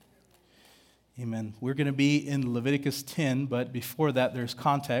Amen. We're going to be in Leviticus 10, but before that, there's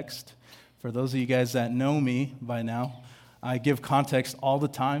context. For those of you guys that know me by now, I give context all the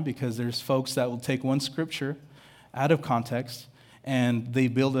time because there's folks that will take one scripture out of context and they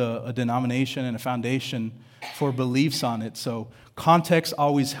build a denomination and a foundation for beliefs on it. So context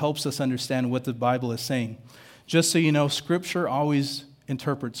always helps us understand what the Bible is saying. Just so you know, Scripture always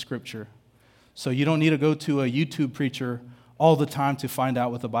interprets Scripture. So you don't need to go to a YouTube preacher all the time to find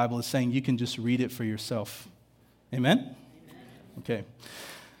out what the Bible is saying. You can just read it for yourself. Amen? Amen. Okay.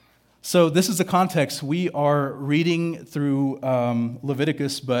 So this is the context. We are reading through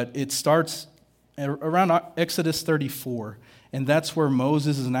Leviticus, but it starts around Exodus 34. And that's where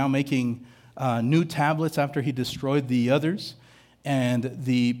Moses is now making new tablets after he destroyed the others. And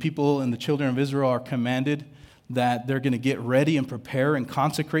the people and the children of Israel are commanded that they're going to get ready and prepare and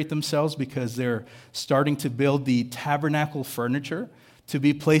consecrate themselves because they're starting to build the tabernacle furniture to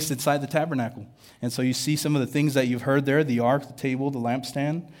be placed inside the tabernacle. And so you see some of the things that you've heard there, the ark, the table, the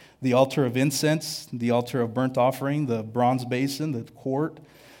lampstand, the altar of incense, the altar of burnt offering, the bronze basin, the court,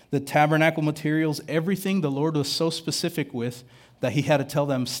 the tabernacle materials, everything the Lord was so specific with that he had to tell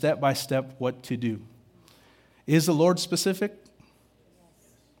them step by step what to do. Is the Lord specific?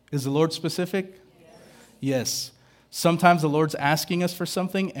 Is the Lord specific? Yes. Sometimes the Lord's asking us for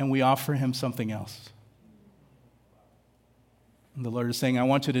something and we offer him something else. And the Lord is saying, I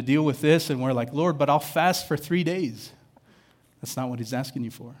want you to deal with this. And we're like, Lord, but I'll fast for 3 days. That's not what he's asking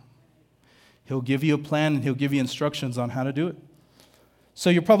you for. He'll give you a plan and he'll give you instructions on how to do it. So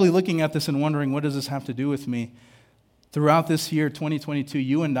you're probably looking at this and wondering, what does this have to do with me? Throughout this year, 2022,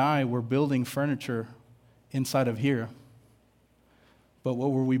 you and I were building furniture inside of here. But what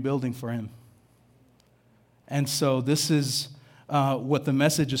were we building for him? And so this is what the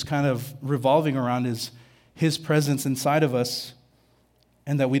message is kind of revolving around, is his presence inside of us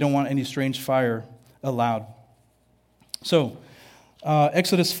and that we don't want any strange fire allowed. So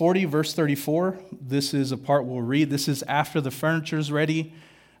Exodus 40, verse 34, this is a part we'll read. This is after the furniture's ready.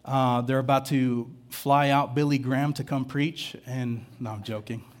 They're about to fly out Billy Graham to come preach. And no, I'm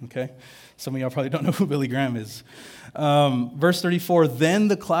joking, okay? Some of y'all probably don't know who Billy Graham is. Verse 34, then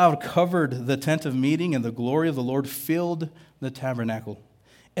the cloud covered the tent of meeting, and the glory of the Lord filled the tabernacle.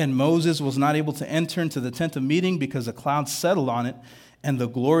 And Moses was not able to enter into the tent of meeting because the cloud settled on it, and the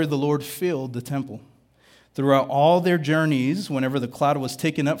glory of the Lord filled the temple. Throughout all their journeys, whenever the cloud was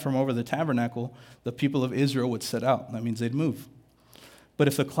taken up from over the tabernacle, the people of Israel would set out. That means they'd move. But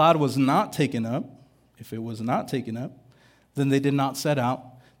if the cloud was not taken up, then they did not set out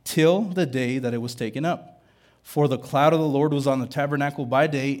till the day that it was taken up. For the cloud of the Lord was on the tabernacle by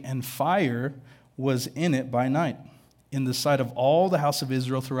day, and fire was in it by night, in the sight of all the house of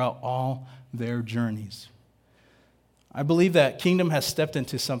Israel throughout all their journeys. I believe that Kingdom has stepped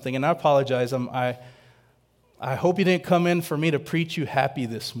into something, and I apologize. I hope you didn't come in for me to preach you happy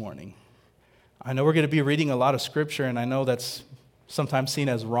this morning. I know we're going to be reading a lot of scripture, and I know that's sometimes seen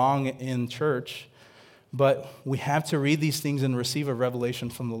as wrong in church, but we have to read these things and receive a revelation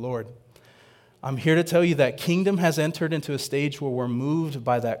from the Lord. I'm here to tell you that Kingdom has entered into a stage where we're moved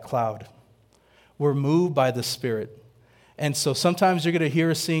by that cloud. We're moved by the Spirit. And so sometimes you're going to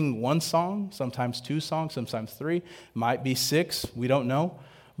hear us sing one song, sometimes 2 songs, sometimes 3, might be 6, we don't know.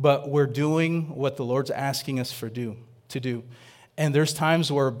 But we're doing what the Lord's asking us to do. And there's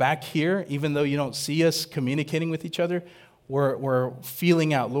times where back here, even though you don't see us communicating with each other, we're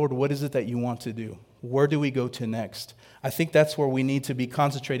feeling out, Lord, what is it that you want to do? Where do we go to next? I think that's where we need to be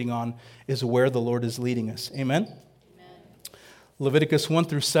concentrating on, is where the Lord is leading us. Amen? Amen. Leviticus 1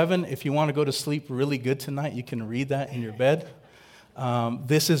 through 7, if you want to go to sleep really good tonight, you can read that in your bed.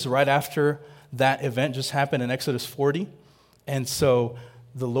 This is right after that event just happened in Exodus 40. And so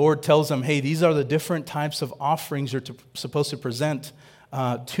the Lord tells them, hey, these are the different types of offerings you're supposed to present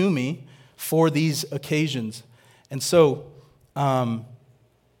to me for these occasions. And so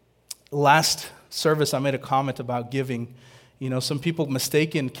last service, I made a comment about giving. You know, some people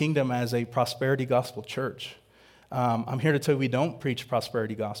mistaken Kingdom as a prosperity gospel church. I'm here to tell you we don't preach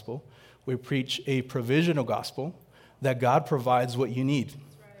prosperity gospel. We preach a provisional gospel that God provides what you need.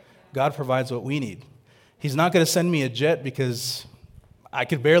 God provides what we need. He's not going to send me a jet because I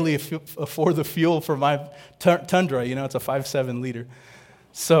could barely afford the fuel for my Tundra. You know, it's a 5.7 liter.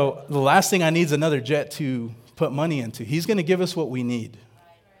 So the last thing I need is another jet to put money into. He's going to give us what we need.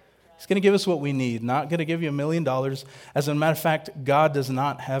 He's going to give us what we need, not going to give you $1 million. As a matter of fact, God does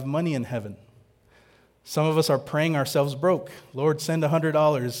not have money in heaven. Some of us are praying ourselves broke. Lord, send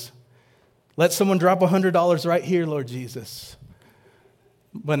 $100. Let someone drop $100 right here, Lord Jesus.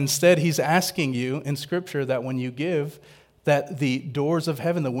 But instead, he's asking you in Scripture that when you give, that the doors of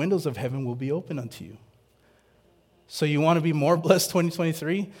heaven, the windows of heaven will be open unto you. So you want to be more blessed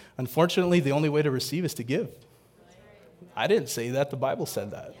 2023? Unfortunately, the only way to receive is to give. I didn't say that. The Bible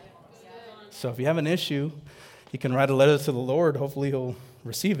said that. So if you have an issue, you can write a letter to the Lord. Hopefully he'll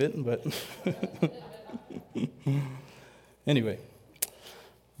receive it. But anyway,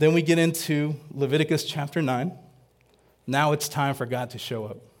 then we get into Leviticus chapter 9. Now it's time for God to show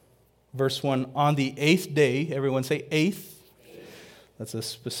up. Verse 1, on the 8th day, everyone say eighth. That's a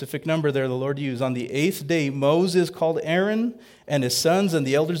specific number there the Lord used. On the 8th day, Moses called Aaron and his sons and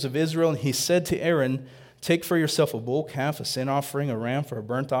the elders of Israel, and he said to Aaron, take for yourself a bull calf, a sin offering, a ram for a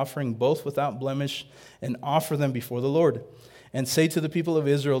burnt offering, both without blemish, and offer them before the Lord. And say to the people of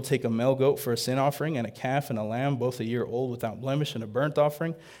Israel, take a male goat for a sin offering, and a calf and a lamb, both a year old without blemish, and a burnt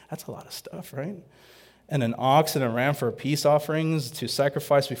offering. That's a lot of stuff, right? And an ox and a ram for peace offerings to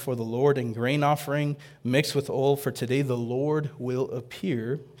sacrifice before the Lord, and grain offering mixed with oil, for today the Lord will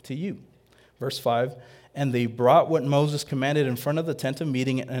appear to you. Verse 5, and they brought what Moses commanded in front of the tent of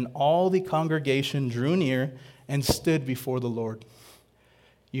meeting, and all the congregation drew near and stood before the Lord.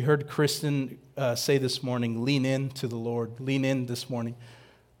 You heard Kristen say this morning, lean in to the Lord. Lean in this morning.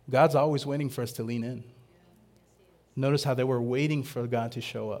 God's always waiting for us to lean in. Notice how they were waiting for God to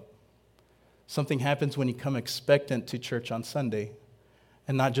show up. Something happens when you come expectant to church on Sunday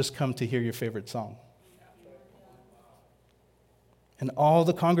and not just come to hear your favorite song. And all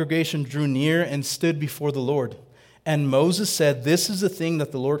the congregation drew near and stood before the Lord. And Moses said, this is the thing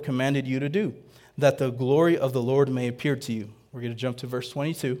that the Lord commanded you to do, that the glory of the Lord may appear to you. We're going to jump to verse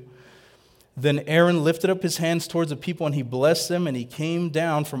 22. Then Aaron lifted up his hands towards the people, and he blessed them, and he came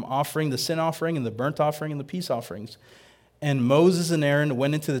down from offering the sin offering and the burnt offering and the peace offerings. And Moses and Aaron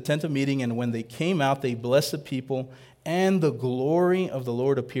went into the tent of meeting, and when they came out, they blessed the people, and the glory of the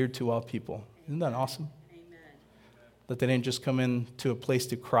Lord appeared to all people. Isn't that awesome? Amen. That they didn't just come into a place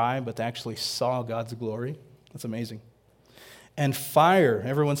to cry, but they actually saw God's glory. That's amazing. And fire,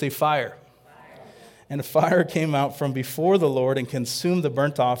 everyone say fire. And fire came out from before the Lord and consumed the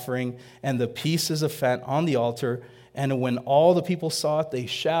burnt offering and the pieces of fat on the altar. And when all the people saw it, they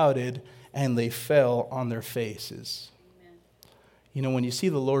shouted, and they fell on their faces. Amen. You know, when you see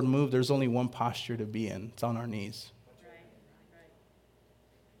the Lord move, there's only one posture to be in. It's on our knees. Right.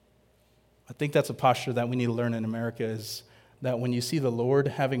 I think that's a posture that we need to learn in America, is that when you see the Lord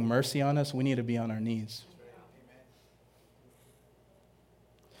having mercy on us, we need to be on our knees.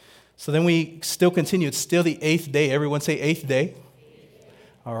 So then we still continue. It's still the 8th day. Everyone say 8th day.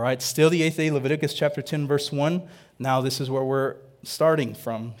 All right, still the 8th day, Leviticus chapter 10, verse 1. Now this is where we're starting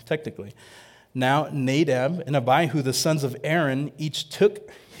from, technically. Now Nadab and Abihu, the sons of Aaron, each took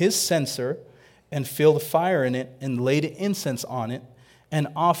his censer and filled fire in it and laid incense on it and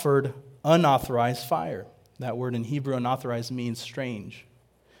offered unauthorized fire. That word in Hebrew, unauthorized, means strange.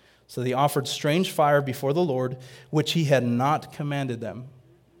 So they offered strange fire before the Lord, which he had not commanded them.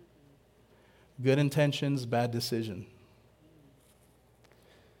 Good intentions, bad decision.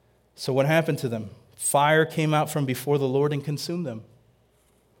 So what happened to them? Fire came out from before the Lord and consumed them.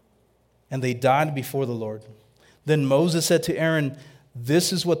 And they died before the Lord. Then Moses said to Aaron,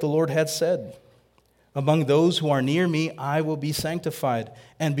 this is what the Lord had said. Among those who are near me, I will be sanctified,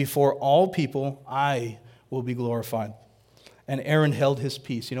 and before all people, I will be glorified. And Aaron held his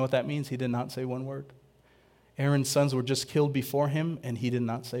peace. You know what that means? He did not say one word. Aaron's sons were just killed before him, and he did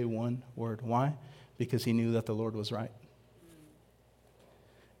not say one word. Why? Because he knew that the Lord was right.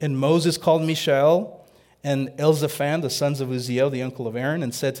 And Moses called Mishael and Elzaphan, the sons of Uzziel, the uncle of Aaron,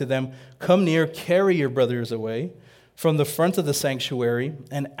 and said to them, come near, carry your brothers away from the front of the sanctuary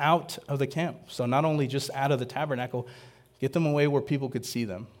and out of the camp. So not only just out of the tabernacle, get them away where people could see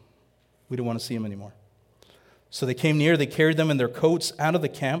them. We don't want to see them anymore. So they came near, they carried them in their coats out of the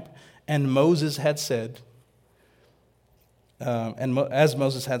camp, and Moses had said, as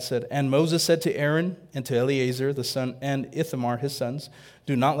Moses had said, and Moses said to Aaron and to Eleazar the son and Ithamar his sons,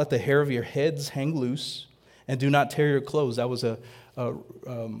 do not let the hair of your heads hang loose, and do not tear your clothes. That was a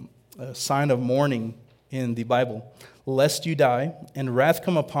sign of mourning in the Bible. Lest you die, and wrath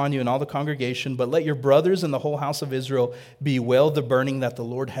come upon you and all the congregation, but let your brothers and the whole house of Israel bewail the burning that the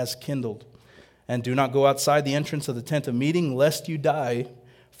Lord has kindled. And do not go outside the entrance of the tent of meeting, lest you die,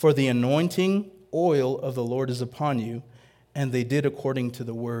 for the anointing oil of the Lord is upon you. And they did according to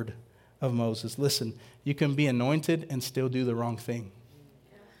the word of Moses. Listen, you can be anointed and still do the wrong thing.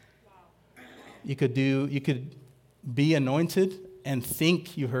 You could be anointed and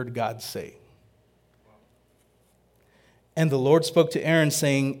think you heard God say. And the Lord spoke to Aaron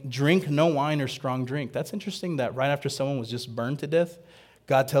saying, drink no wine or strong drink. That's interesting that right after someone was just burned to death,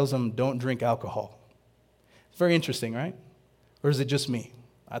 God tells them don't drink alcohol. Very interesting, right? Or is it just me?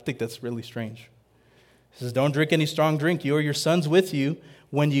 I think that's really strange. He says, don't drink any strong drink, you or your sons with you,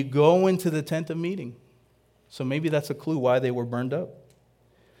 when you go into the tent of meeting. So maybe that's a clue why they were burned up.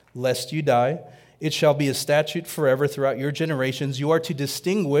 Lest you die, it shall be a statute forever throughout your generations. You are to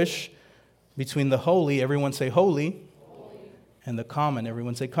distinguish between the holy, everyone say holy, and the common,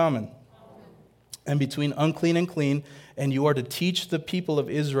 everyone say common. And between unclean and clean, and you are to teach the people of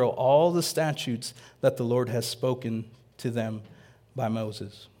Israel all the statutes that the Lord has spoken to them by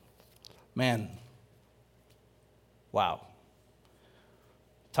Moses. Man, wow.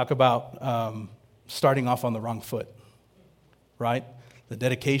 Talk about starting off on the wrong foot, right? The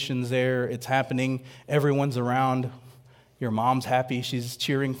dedication's there, it's happening, everyone's around, your mom's happy, she's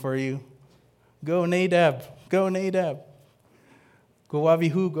cheering for you. Go Nadab, go Nadab. Go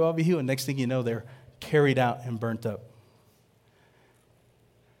Avihu, go Avihu. And next thing you know, they're carried out and burnt up.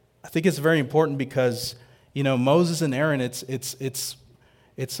 I think it's very important because, Moses and Aaron, it's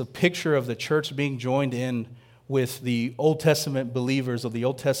a picture of the church being joined in with the Old Testament believers of the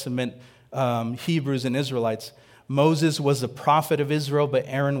Old Testament Hebrews and Israelites. Moses was a prophet of Israel, but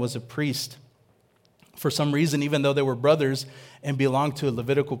Aaron was a priest. For some reason, even though they were brothers and belonged to a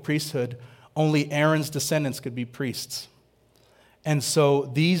Levitical priesthood, only Aaron's descendants could be priests. And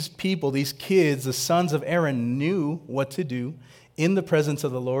so these people, these kids, the sons of Aaron, knew what to do in the presence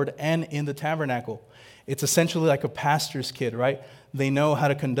of the Lord and in the tabernacle. It's essentially like a pastor's kid, right? They know how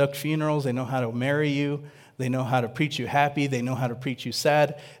to conduct funerals. They know how to marry you. They know how to preach you happy. They know how to preach you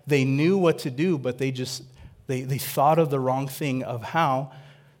sad. They knew what to do, but they thought of the wrong thing of how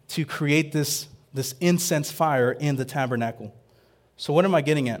to create this incense fire in the tabernacle. So what am I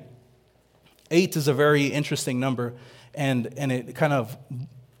getting at? 8 is a very interesting number, and it kind of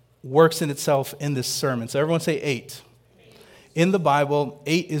works in itself in this sermon. So everyone say 8. In the Bible,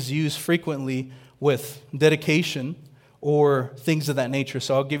 8 is used frequently with dedication or things of that nature.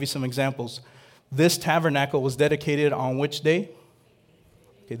 So I'll give you some examples. This tabernacle was dedicated on which day?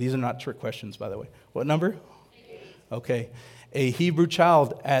 Okay, these are not trick questions, by the way. What number? 8. Okay. A Hebrew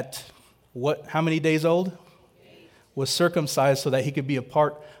child at how many days old? 8. Was circumcised so that he could be a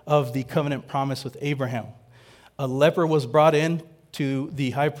part of the covenant promise with Abraham. A leper was brought in to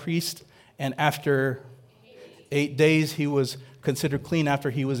the high priest, and after 8 days, he was considered clean after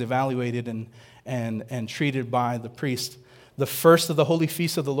he was evaluated and treated by the priest. The first of the holy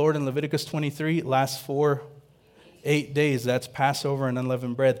feasts of the Lord in Leviticus 23 lasts for 8 days. That's Passover and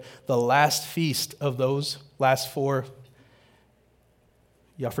unleavened bread. The last feast of those lasts for,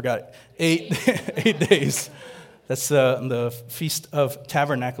 y'all forgot it, 8 days. That's the Feast of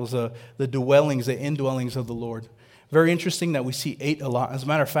Tabernacles, the dwellings, the indwellings of the Lord. Very interesting that we see 8 a lot. As a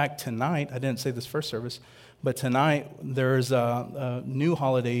matter of fact, tonight, I didn't say this first service, but tonight there's a new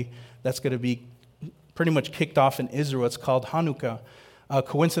holiday that's going to be pretty much kicked off in Israel. It's called Hanukkah.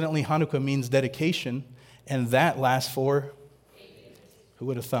 Coincidentally, Hanukkah means dedication, and that lasts for, who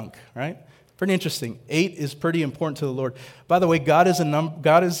would have thunk, right? Pretty interesting. 8 is pretty important to the Lord. By the way, God is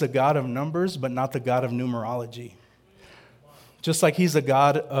the God of numbers, but not the God of numerology. Just like he's the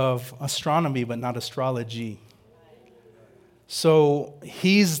God of astronomy, but not astrology. So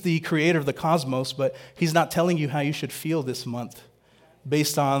he's the creator of the cosmos, but he's not telling you how you should feel this month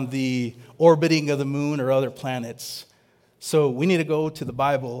based on the orbiting of the moon or other planets. So we need to go to the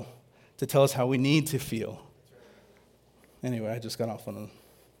Bible to tell us how we need to feel. Anyway, I just got off on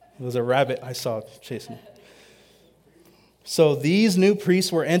it was a rabbit I saw chasing. So these new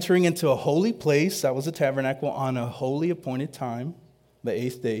priests were entering into a holy place, that was the tabernacle, on a holy appointed time, the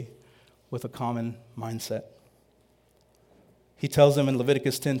 8th day, with a common mindset. He tells them in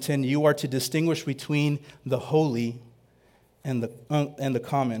Leviticus 10:10, you are to distinguish between the holy and the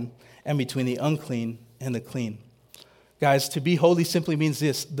common, and between the unclean and the clean. Guys, to be holy simply means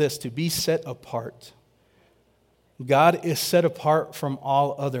this, to be set apart. God is set apart from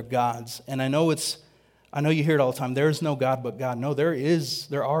all other gods. And I know you hear it all the time, there is no God but God. No, there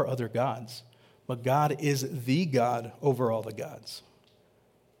are other gods. But God is the God over all the gods.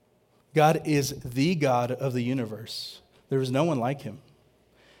 God is the God of the universe. There is no one like him.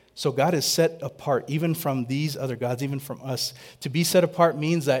 So God is set apart even from these other gods, even from us. To be set apart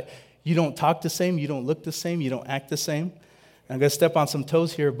means that you don't talk the same, you don't look the same, you don't act the same. And I'm going to step on some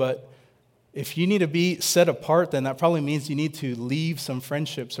toes here, but if you need to be set apart, then that probably means you need to leave some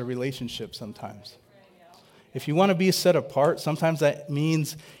friendships or relationships sometimes. If you want to be set apart, sometimes that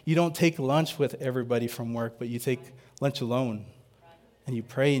means you don't take lunch with everybody from work, but you take lunch alone. And you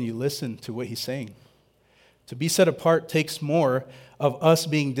pray and you listen to what he's saying. To be set apart takes more of us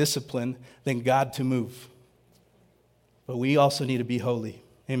being disciplined than God to move. But we also need to be holy.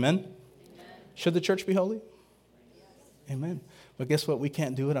 Amen? Should the church be holy? Amen. But guess what? We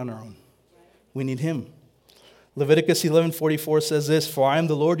can't do it on our own. We need him. Leviticus 11:44 says this, "For I am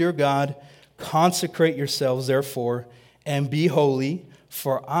the Lord your God. Consecrate yourselves, therefore, and be holy,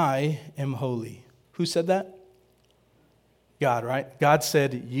 for I am holy." Who said that? God, right? God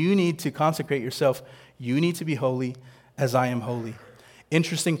said, you need to consecrate yourself. You need to be holy as I am holy.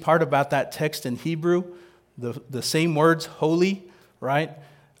 Interesting part about that text in Hebrew, the same words, holy, right?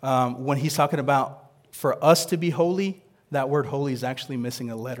 When he's talking about for us to be holy, that word holy is actually missing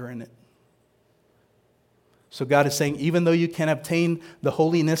a letter in it. So God is saying, even though you can obtain the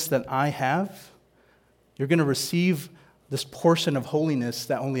holiness that I have, you're going to receive this portion of holiness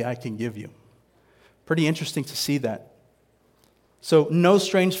that only I can give you. Pretty interesting to see that. So no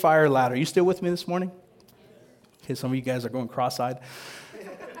strange fire allowed. Are you still with me this morning? Okay, some of you guys are going cross-eyed.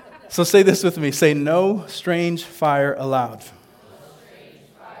 So say this with me. Say, no strange fire allowed.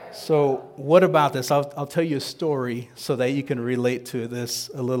 So what about this? I'll tell you a story so that you can relate to this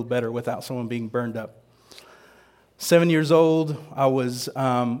a little better without someone being burned up. 7 years old, I was,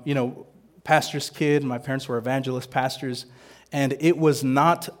 pastor's kid. My parents were evangelist pastors. And it was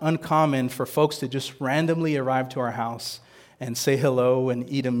not uncommon for folks to just randomly arrive to our house and say hello and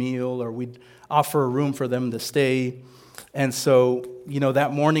eat a meal, or we'd offer a room for them to stay. And so,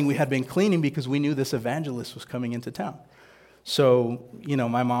 that morning we had been cleaning because we knew this evangelist was coming into town. So,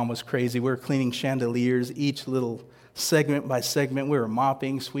 my mom was crazy. We were cleaning chandeliers, each little segment by segment. We were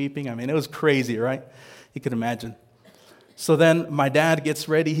mopping, sweeping. I mean, it was crazy, right? You could imagine. So then my dad gets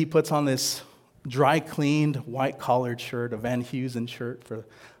ready. He puts on this dry cleaned white collared shirt, a Van Heusen shirt, for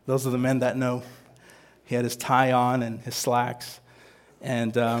those of the men that know. He had his tie on and his slacks.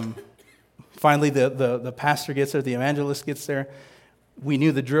 And finally, the pastor gets there, the evangelist gets there. We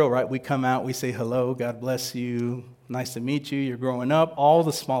knew the drill, right? We come out, we say hello, God bless you, nice to meet you, you're growing up, all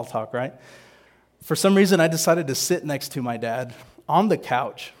the small talk, right? For some reason, I decided to sit next to my dad on the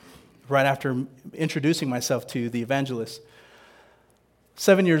couch right after introducing myself to the evangelist.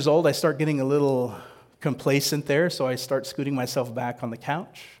 7 years old, I start getting a little complacent there, so I start scooting myself back on the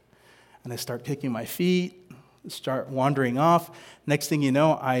couch. And I start kicking my feet, start wandering off. Next thing you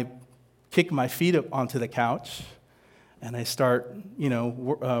know, I kick my feet up onto the couch, and I start,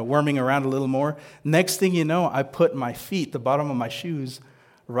 worming around a little more. Next thing you know, I put my feet, the bottom of my shoes,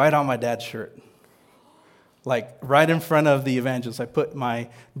 right on my dad's shirt. Like right in front of the evangelist. I put my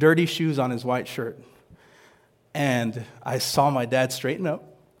dirty shoes on his white shirt. And I saw my dad straighten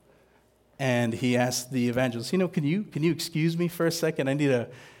up. And he asked the evangelist, can you excuse me for a second? I need to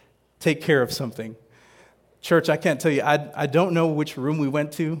take care of something. Church, I can't tell you. I don't know which room we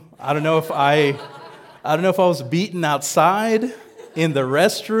went to. I don't know if I was beaten outside, in the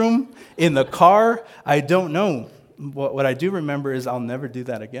restroom, in the car. I don't know. What I do remember is I'll never do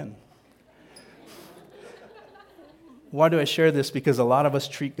that again. Why do I share this? Because a lot of us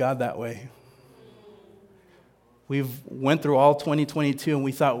treat God that way. We've went through all 2022 and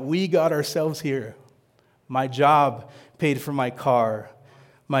we thought we got ourselves here. My job paid for my car.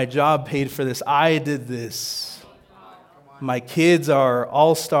 My job paid for this. I did this. My kids are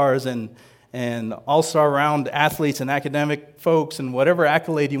all-stars and all-star round athletes and academic folks and whatever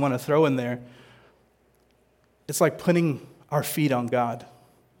accolade you want to throw in there. It's like putting our feet on God.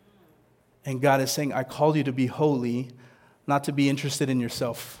 And God is saying, I called you to be holy, not to be interested in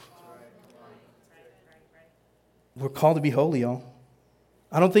yourself. We're called to be holy, y'all.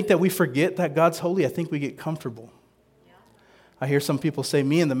 I don't think that we forget that God's holy. I think we get comfortable. I hear some people say,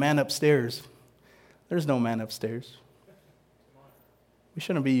 me and the man upstairs. There's no man upstairs. We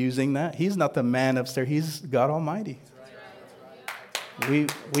shouldn't be using that. He's not the man upstairs. He's God Almighty.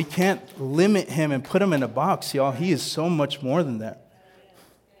 We can't limit him and put him in a box, y'all. He is so much more than that.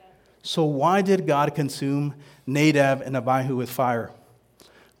 So why did God consume Nadab and Abihu with fire?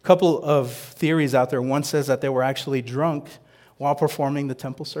 A couple of theories out there. One says that they were actually drunk while performing the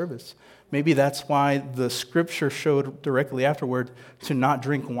temple service. Maybe that's why the scripture showed directly afterward to not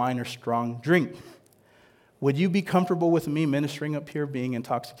drink wine or strong drink. Would you be comfortable with me ministering up here being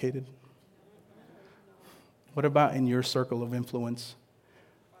intoxicated? What about in your circle of influence?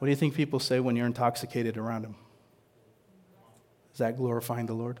 What do you think people say when you're intoxicated around them? Is that glorifying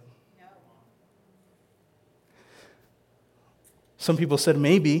the Lord? Some people said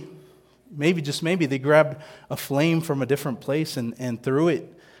maybe, just maybe, they grabbed a flame from a different place and threw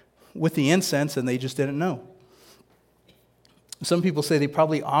it with the incense and they just didn't know. Some people say they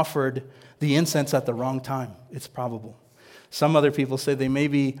probably offered the incense at the wrong time. It's probable. Some other people say they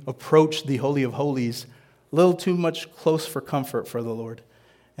maybe approached the Holy of Holies a little too much close for comfort for the Lord,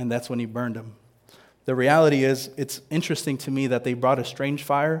 and that's when he burned them. The reality is, it's interesting to me that they brought a strange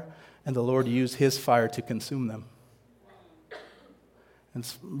fire and the Lord used his fire to consume them. And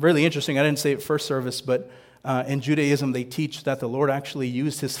it's really interesting. I didn't say it first service, but in Judaism, they teach that the Lord actually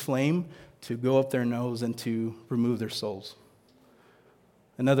used his flame to go up their nose and to remove their souls.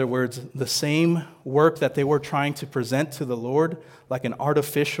 In other words, the same work that they were trying to present to the Lord, like an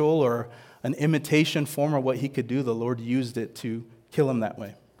artificial or an imitation form of what he could do, the Lord used it to kill them that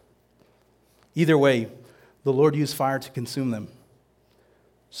way. Either way, the Lord used fire to consume them.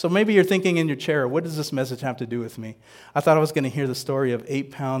 So maybe you're thinking in your chair, what does this message have to do with me? I thought I was going to hear the story of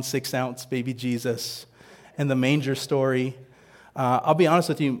 8-pound, 6-ounce baby Jesus and the manger story. I'll be honest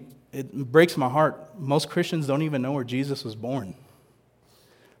with you, it breaks my heart. Most Christians don't even know where Jesus was born.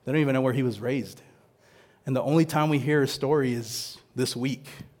 They don't even know where he was raised. And the only time we hear his story is this week.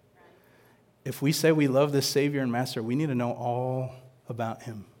 If we say we love this Savior and Master, we need to know all about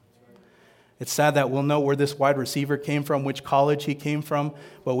him. It's sad that we'll know where this wide receiver came from, which college he came from,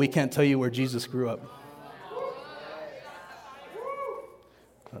 but we can't tell you where Jesus grew up.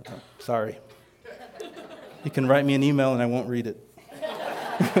 Sorry. You can write me an email and I won't read it.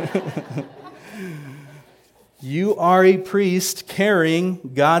 You are a priest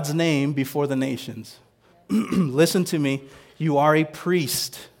carrying God's name before the nations. Listen to me. You are a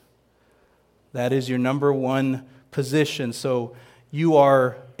priest. That is your number one position. So you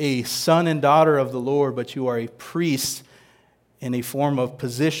are a son and daughter of the Lord, but you are a priest in a form of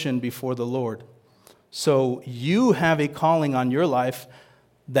position before the Lord. So you have a calling on your life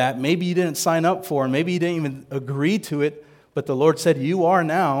that maybe you didn't sign up for, and maybe you didn't even agree to it, but the Lord said, you are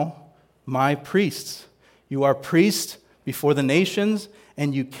now my priests. You are priests before the nations,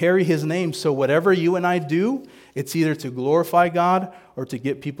 and you carry his name. So whatever you and I do, it's either to glorify God or to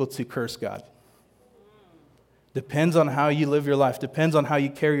get people to curse God. Depends on how you live your life. Depends on how you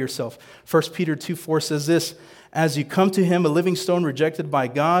carry yourself. 1 Peter 2:4 says this, as you come to him, a living stone rejected by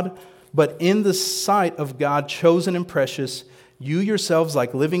God, but in the sight of God, chosen and precious, you yourselves,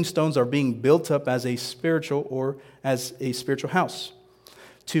 like living stones, are being built up as a spiritual house,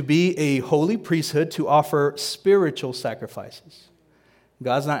 to be a holy priesthood, to offer spiritual sacrifices.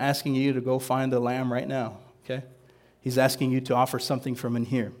 God's not asking you to go find a lamb right now, okay? He's asking you to offer something from in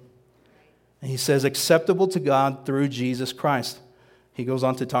here. And he says, acceptable to God through Jesus Christ. He goes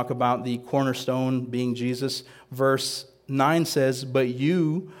on to talk about the cornerstone being Jesus. Verse 9 says, but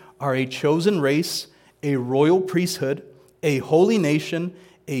you are a chosen race, a royal priesthood, a holy nation,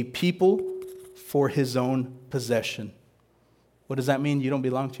 a people for his own possession. What does that mean? You don't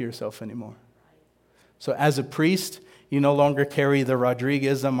belong to yourself anymore. So as a priest, you no longer carry the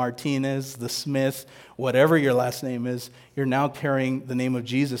Rodriguez, the Martinez, the Smith, whatever your last name is. You're now carrying the name of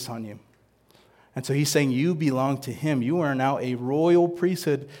Jesus on you. And so he's saying you belong to him. You are now a royal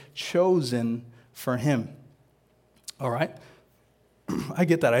priesthood chosen for him. All right? I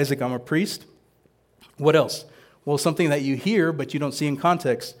get that, Isaac. I'm a priest. What else? Well, something that you hear but you don't see in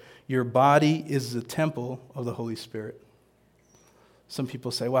context. Your body is the temple of the Holy Spirit. Some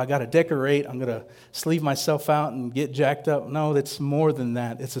people say, well, I got to decorate. I'm going to sleeve myself out and get jacked up. No, it's more than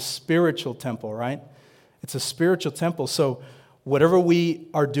that. It's a spiritual temple, right? It's a spiritual temple. So whatever we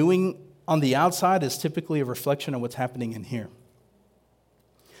are doing on the outside is typically a reflection of what's happening in here.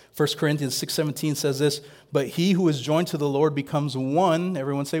 1 Corinthians 6:17 says this, but he who is joined to the Lord becomes one,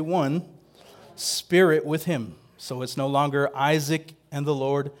 everyone say one, spirit with him. So it's no longer Isaac and the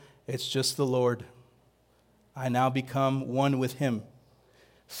Lord, it's just the Lord. I now become one with him.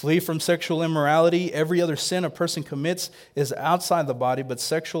 Flee from sexual immorality. Every other sin a person commits is outside the body, but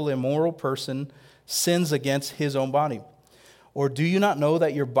sexual immoral person sins against his own body. Or do you not know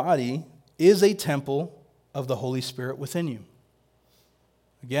that your body is a temple of the Holy Spirit within you?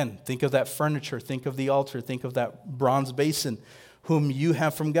 Again, think of that furniture, think of the altar, think of that bronze basin, whom you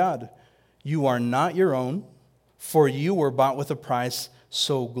have from God. You are not your own, for you were bought with a price,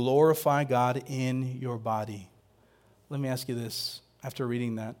 so glorify God in your body. Let me ask you this, after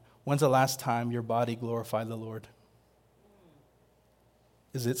reading that, when's the last time your body glorified the Lord?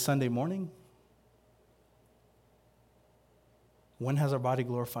 Is it Sunday morning? When has our body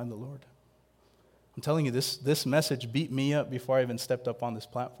glorified the Lord? I'm telling you, this message beat me up before I even stepped up on this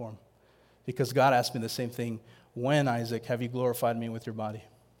platform. Because God asked me the same thing. When, Isaac, have you glorified me with your body?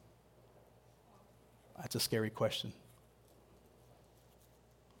 That's a scary question.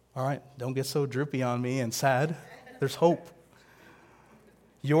 All right, don't get so droopy on me and sad. There's hope.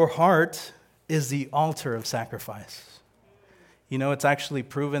 Your heart is the altar of sacrifice. You know, it's actually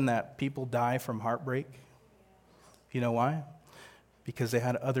proven that people die from heartbreak. You know why? Because they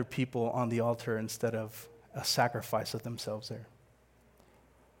had other people on the altar instead of a sacrifice of themselves there.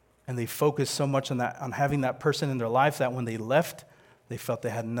 And they focused so much on that, on having that person in their life, that when they left, they felt they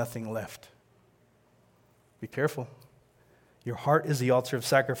had nothing left. Be careful. Your heart is the altar of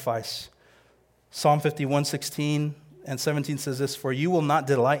sacrifice. Psalm 51:16 and 17 says this, "For you will not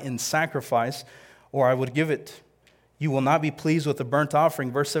delight in sacrifice, or I would give it. You will not be pleased with the burnt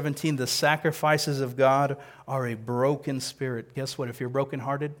offering." Verse 17, "The sacrifices of God are a broken spirit." Guess what? If you're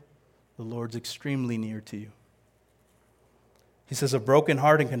brokenhearted, the Lord's extremely near to you. He says, "A broken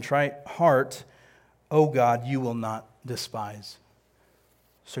heart and contrite heart, O God, you will not despise."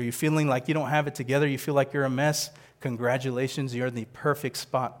 So you're feeling like you don't have it together, you feel like you're a mess, congratulations, you're in the perfect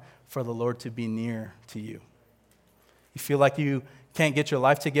spot for the Lord to be near to you. You feel like you can't get your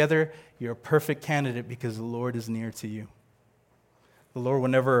life together, you're a perfect candidate because the Lord is near to you. The Lord will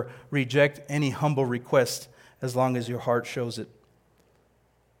never reject any humble request as long as your heart shows it.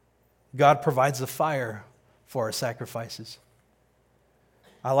 God provides the fire for our sacrifices.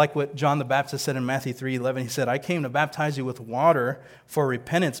 I like what John the Baptist said in Matthew 3:11. He said, "I came to baptize you with water for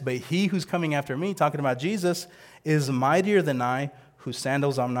repentance, but he who's coming after me," talking about Jesus, "is mightier than I, whose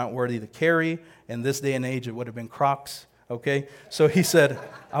sandals I'm not worthy to carry." In this day and age, it would have been Crocs, okay? So he said,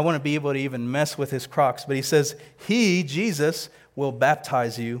 I want to be able to even mess with his Crocs. But he says, he, Jesus, will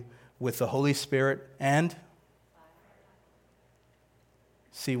baptize you with the Holy Spirit and...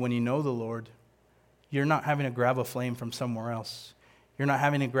 See, when you know the Lord, you're not having to grab a flame from somewhere else. You're not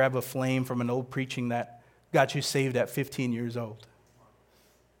having to grab a flame from an old preaching that got you saved at 15 years old.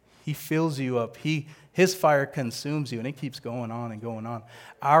 He fills you up. His fire consumes you, and it keeps going on and going on.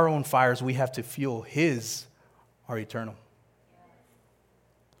 Our own fires we have to fuel. His are eternal.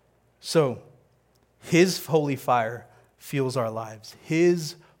 So, his holy fire fuels our lives.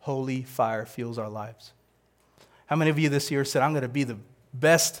 His holy fire fuels our lives. How many of you this year said, I'm going to be the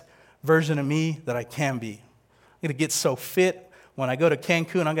best version of me that I can be? I'm going to get so fit. When I go to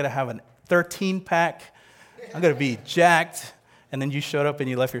Cancun, I'm going to have a 13-pack. I'm going to be jacked. And then you showed up and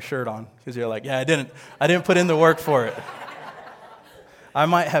you left your shirt on because you're like, yeah, I didn't put in the work for it. I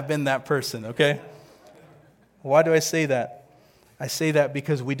might have been that person, okay? Why do I say that? I say that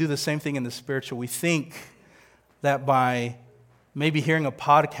because we do the same thing in the spiritual. We think that by maybe hearing a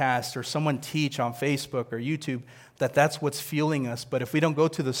podcast or someone teach on Facebook or YouTube, that that's what's fueling us. But if we don't go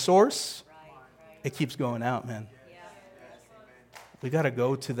to the source, it keeps going out, man. We got to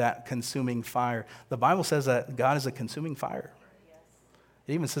go to that consuming fire. The Bible says that God is a consuming fire.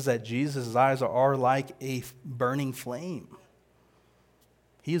 It even says that Jesus' eyes are like a burning flame.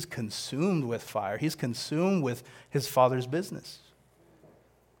 He is consumed with fire. He's consumed with his Father's business.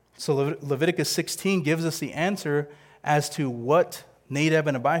 So Leviticus 16 gives us the answer as to what Nadab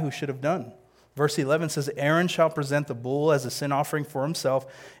and Abihu should have done. Verse 11 says, Aaron shall present the bull as a sin offering for himself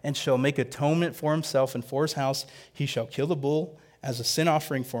and shall make atonement for himself and for his house. He shall kill the bull as a sin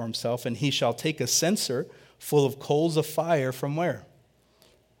offering for himself, and he shall take a censer full of coals of fire from where?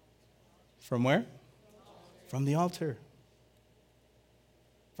 From where? From the altar.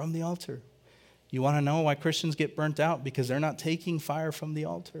 From the altar. You want to know why Christians get burnt out? Because they're not taking fire from the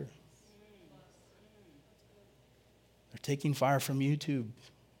altar. They're taking fire from YouTube.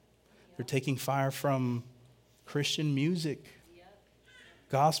 They're taking fire from Christian music,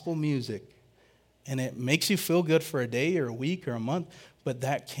 gospel music. And it makes you feel good for a day or a week or a month, but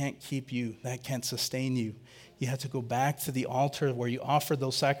that can't keep you. That can't sustain you. You have to go back to the altar where you offer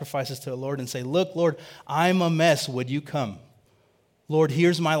those sacrifices to the Lord and say, look, Lord, I'm a mess. Would you come? Lord,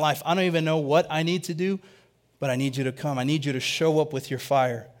 here's my life. I don't even know what I need to do, but I need you to come. I need you to show up with your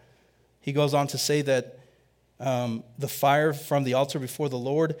fire. He goes on to say that the fire from the altar before the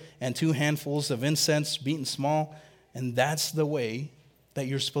Lord and 2 handfuls of incense beaten small, and that's the way that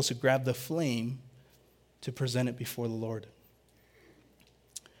you're supposed to grab the flame to present it before the Lord.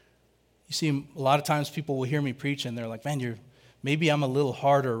 You see, a lot of times people will hear me preach and they're like, man, maybe I'm a little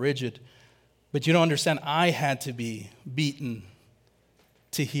hard or rigid, but you don't understand, I had to be beaten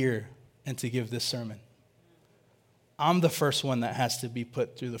to hear and to give this sermon. I'm the first one that has to be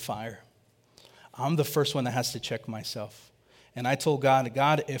put through the fire. I'm the first one that has to check myself. And I told God,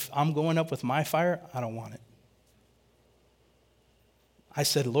 if I'm going up with my fire, I don't want it. I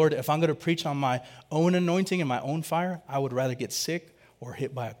said, Lord, if I'm going to preach on my own anointing and my own fire, I would rather get sick or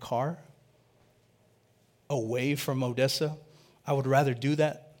hit by a car away from Odessa. I would rather do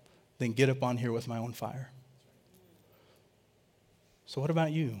that than get up on here with my own fire. So what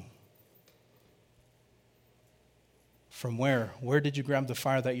about you? From where? Where did you grab the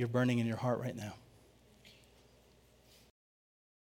fire that you're burning in your heart right now?